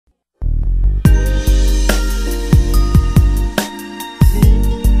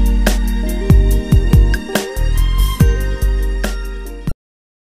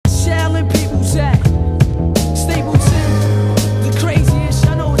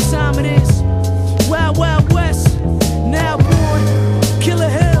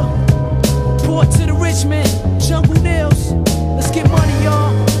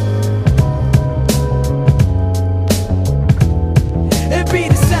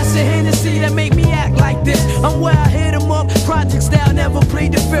It's a Hennessy that make me act like this. I'm where I hit 'em up, project style, never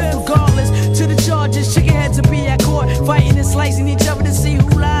plead the fifth. Regardless to the charges, chicken heads to be at court, fighting and slicing each other to see who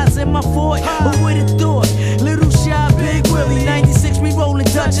lies in my fort. Who would've thought? Little shy, big Willie. 96, we rolling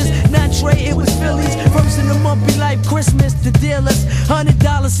Dutchess, not Trey, it was Phillies. First in the month be like Christmas, the dealers.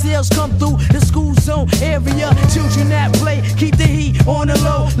 $100 sales come through the school zone area. Children that play, keep the heat on the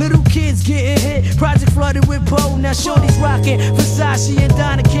low. Little kids getting hit, project flooded with pole. Now shorty's rocking Versace and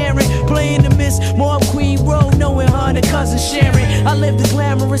Donna Karen, playing the Miss Mob Queen Road, knowing her and cousin Sharon. I live the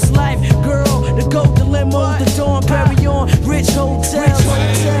glamorous life, girl, the gold, the limo, the Dawn Perignon, rich hotels.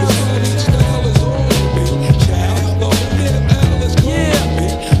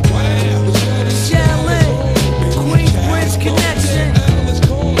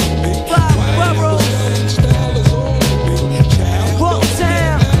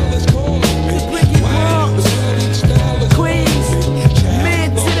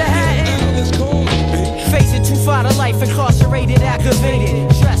 Incarcerated, aggravated,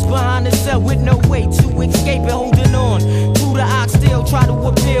 dressed behind the cell with no way to escape it, holding on to the ox still, try to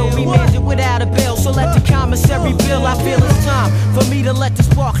appeal, remanded without a bail, so let the commissary bill. I feel it's time for me to let the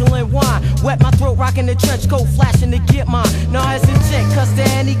sparkling wine wet my throat, rocking the trench coat, flashing to get mine. No hesitant, cause the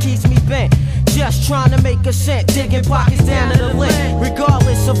Henny keeps me bent, just trying to make a cent, digging pockets down to the lint.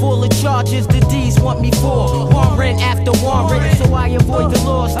 Regardless of all the charges the D's want me for, warrant after warrant, so I avoid the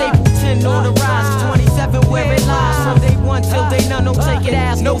law. Staple 10 on the rise, 27 where it lies. From day one till day none, don't take it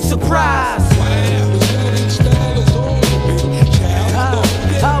as no surprise.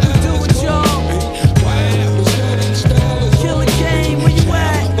 How we do it, y'all? Killer Game, where you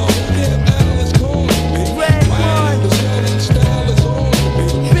at? Red One,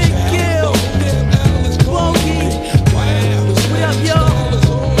 Big Gill, Bogey, we up, y'all?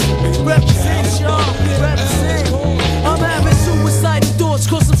 Represent, y'all, represent. I'm having suicidal thoughts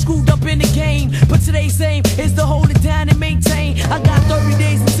cause I'm screwed up in the game, but today's aim is to hold it down and maintain. I got 30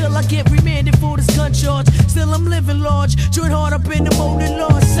 days until I get remanded for this gun charge. Still I'm living large, join hard up in the molded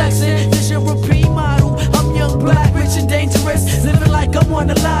law section. This your repeat model, I'm young, black, rich and dangerous, living like I won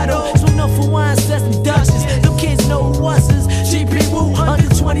the lotto. So enough for wine, sets and Dutchess. Them kids know who us is. GP Woo, under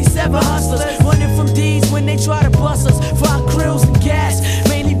 27 hustlers, running from D's when they try to bust us. Fire grills and gas,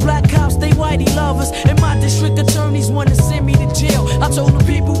 mainly black cops, they whitey lovers. And my district attorneys wanna send me to jail. I told them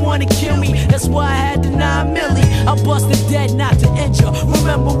people wanna kill me, that's why I had the 9 milli. I busted dead, not to injure.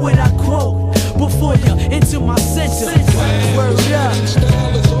 Remember what I quote before you into my center. Word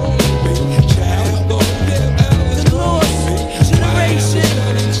up.